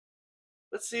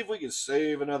Let's see if we can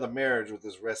save another marriage with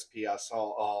this recipe I saw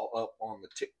all up on the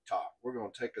TikTok. We're going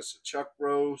to take us a chuck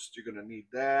roast. You're going to need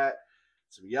that,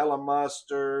 some yellow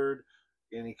mustard,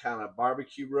 any kind of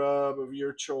barbecue rub of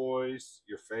your choice,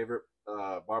 your favorite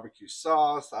barbecue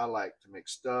sauce. I like to make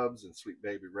Stubbs and Sweet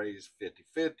Baby Ray's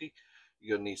 50/50.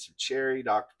 You're going to need some cherry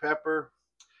Dr. Pepper.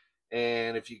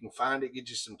 And if you can find it, get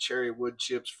you some cherry wood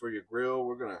chips for your grill.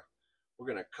 We're gonna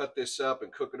cut this up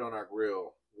and cook it on our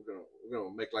grill. We're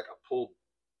gonna make like a pulled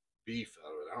beef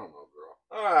out of it. I don't know, girl.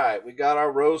 All right, we got our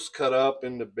roast cut up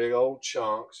into big old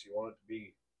chunks. You want it to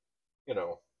be, you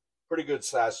know, pretty good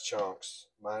sized chunks.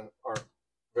 Mine aren't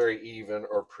very even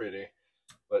or pretty,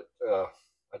 but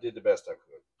I did the best I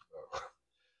could.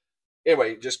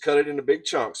 Anyway, just cut it into big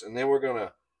chunks, and then we're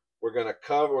gonna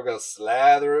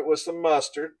slather it with some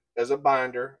mustard as a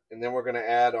binder, and then we're gonna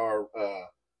add our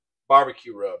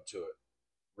barbecue rub to it,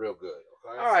 real good.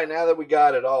 Okay. All right, now that we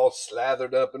got it all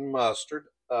slathered up in mustard,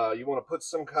 you want to put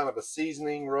some kind of a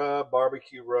seasoning rub,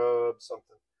 barbecue rub,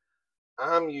 something.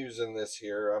 I'm using this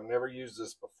here. I've never used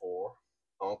this before.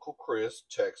 Uncle Chris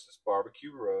Texas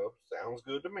barbecue rub. Sounds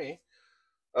good to me.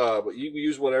 But you can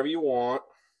use whatever you want.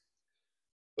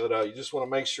 But you just want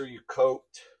to make sure you coat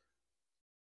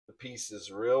the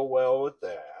pieces real well with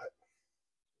that,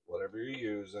 whatever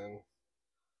you're using,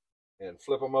 and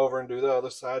flip them over and do the other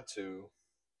side too.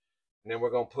 And then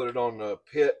we're going to put it on the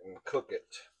pit and cook it.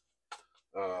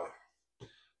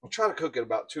 I'm trying to cook it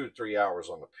about 2 to 3 hours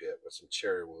on the pit with some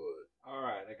cherry wood. All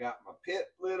right, I got my pit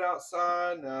lit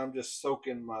outside. Now I'm just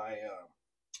soaking my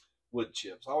wood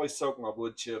chips. I always soak my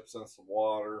wood chips in some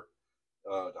water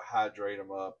to hydrate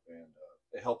them up, and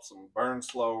it helps them burn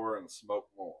slower and smoke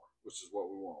more, which is what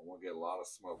we want. We'll get a lot of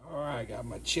smoke. All right, I got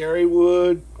my cherry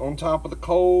wood on top of the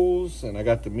coals, and I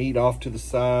got the meat off to the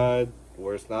side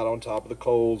where it's not on top of the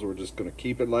coals. We're just going to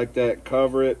keep it like that,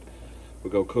 cover it. We're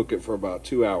going to cook it for about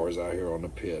 2 hours out here on the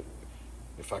pit.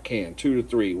 If I can, 2 to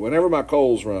 3. Whenever my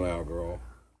coals run out, girl.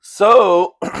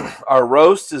 So, our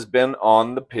roast has been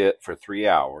on the pit for 3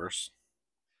 hours.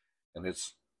 And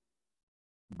it's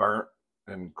burnt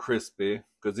and crispy.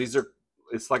 Because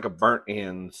it's like a burnt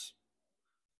ends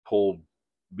pulled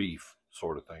beef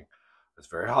sort of thing. It's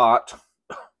very hot.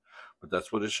 But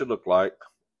that's what it should look like.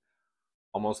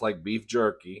 Almost like beef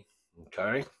jerky.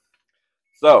 Okay.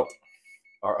 So,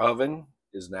 our oven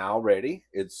is now ready.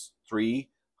 It's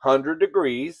 300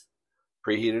 degrees.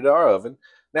 Preheated our oven.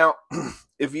 Now,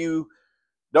 if you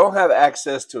don't have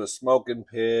access to a smoking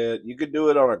pit, you could do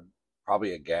it on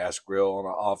probably a gas grill on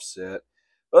an offset.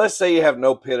 But let's say you have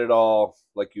no pit at all,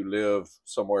 like you live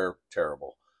somewhere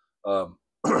terrible. You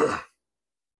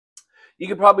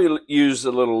could probably use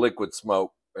a little liquid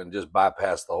smoke and just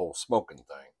bypass the whole smoking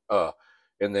thing.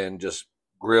 And then just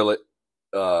grill it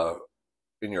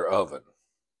in your oven.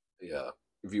 Yeah,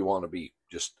 if you want to be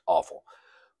just awful.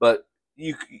 But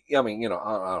I mean, I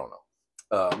don't know.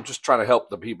 I'm just trying to help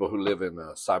the people who live in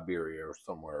Siberia or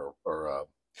somewhere, or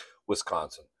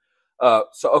Wisconsin.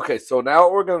 So now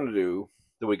what we're going to do,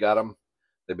 that we got them,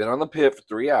 they've been on the pit for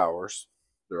 3 hours.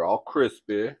 They're all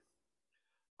crispy.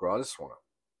 Girl, this one.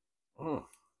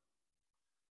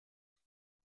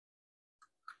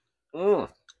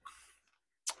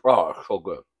 Oh, so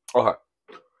good. Okay.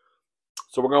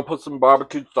 So we're going to put some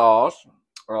barbecue sauce.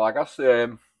 Or like I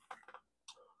said,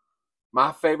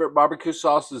 my favorite barbecue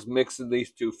sauce is mixing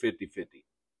these two 50/50.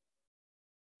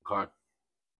 Okay.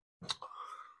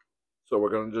 So we're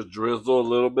going to just drizzle a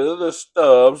little bit of the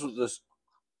Stubbs with this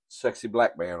sexy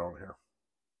black man on here.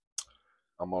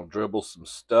 I'm going to dribble some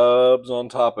Stubbs on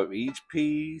top of each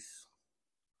piece.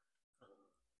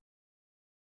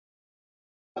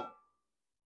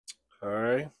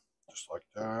 Okay. Just like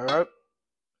that.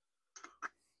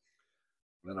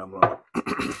 Then I'm going to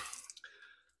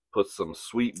put some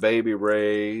Sweet Baby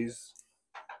Ray's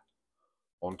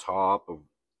on top of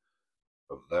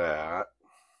that.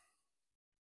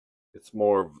 It's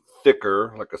more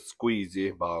thicker, like a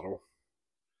squeezy bottle.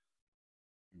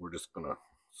 We're just going to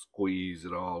squeeze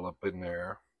it all up in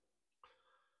there.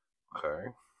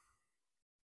 Okay.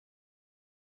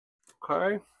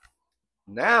 Okay.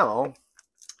 Now,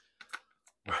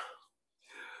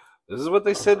 this is what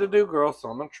they said to do, girl, so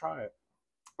I'm going to try it.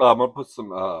 I'm going to put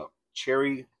some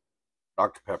cherry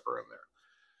Dr. Pepper in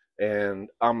there. And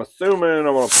I'm assuming I'm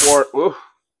going to pour it. Ooh,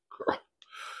 girl.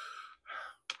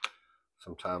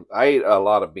 Sometimes I ate a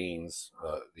lot of beans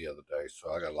the other day,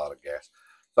 so I got a lot of gas.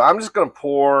 So I'm just going to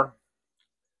pour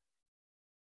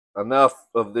enough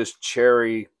of this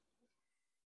cherry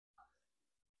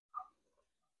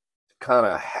to kind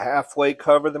of halfway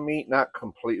cover the meat, not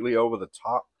completely over the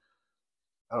top.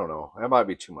 I don't know. That might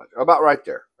be too much. About right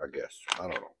there, I guess. I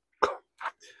don't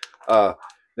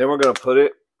Then we're going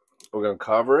to we're going to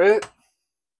cover it.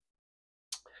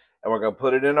 And we're going to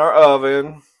put it in our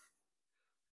oven.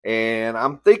 And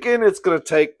I'm thinking it's going to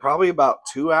take probably about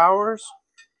 2 hours.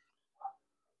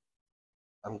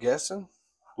 I'm guessing.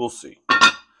 We'll see.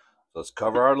 So let's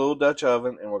cover our little Dutch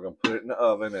oven, and we're going to put it in the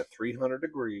oven at 300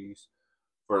 degrees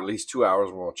for at least 2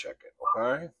 hours. We're going to check it,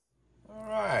 okay? All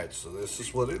right, so this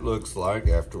is what it looks like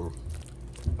after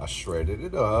I shredded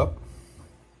it up.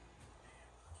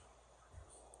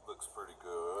 Looks pretty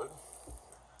good.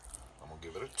 I'm going to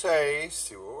give it a taste,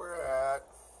 see where we're at.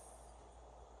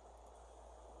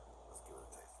 Let's give it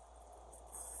a taste.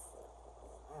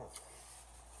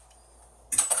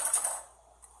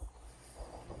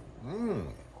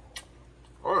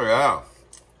 Oh, yeah.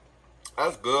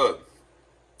 That's good.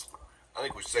 I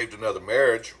think we saved another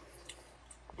marriage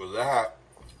with that.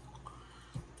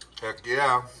 Heck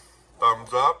yeah.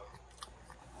 Thumbs up.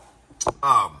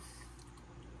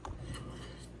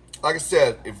 Like I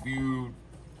said, if you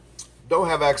don't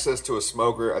have access to a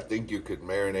smoker, I think you could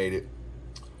marinate it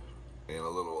in a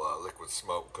little liquid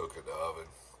smoke, cook in the oven.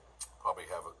 Probably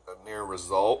have a near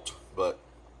result, but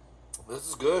this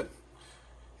is good.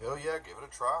 Hell yeah, give it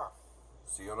a try.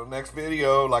 See you on the next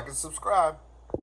video. Like and subscribe.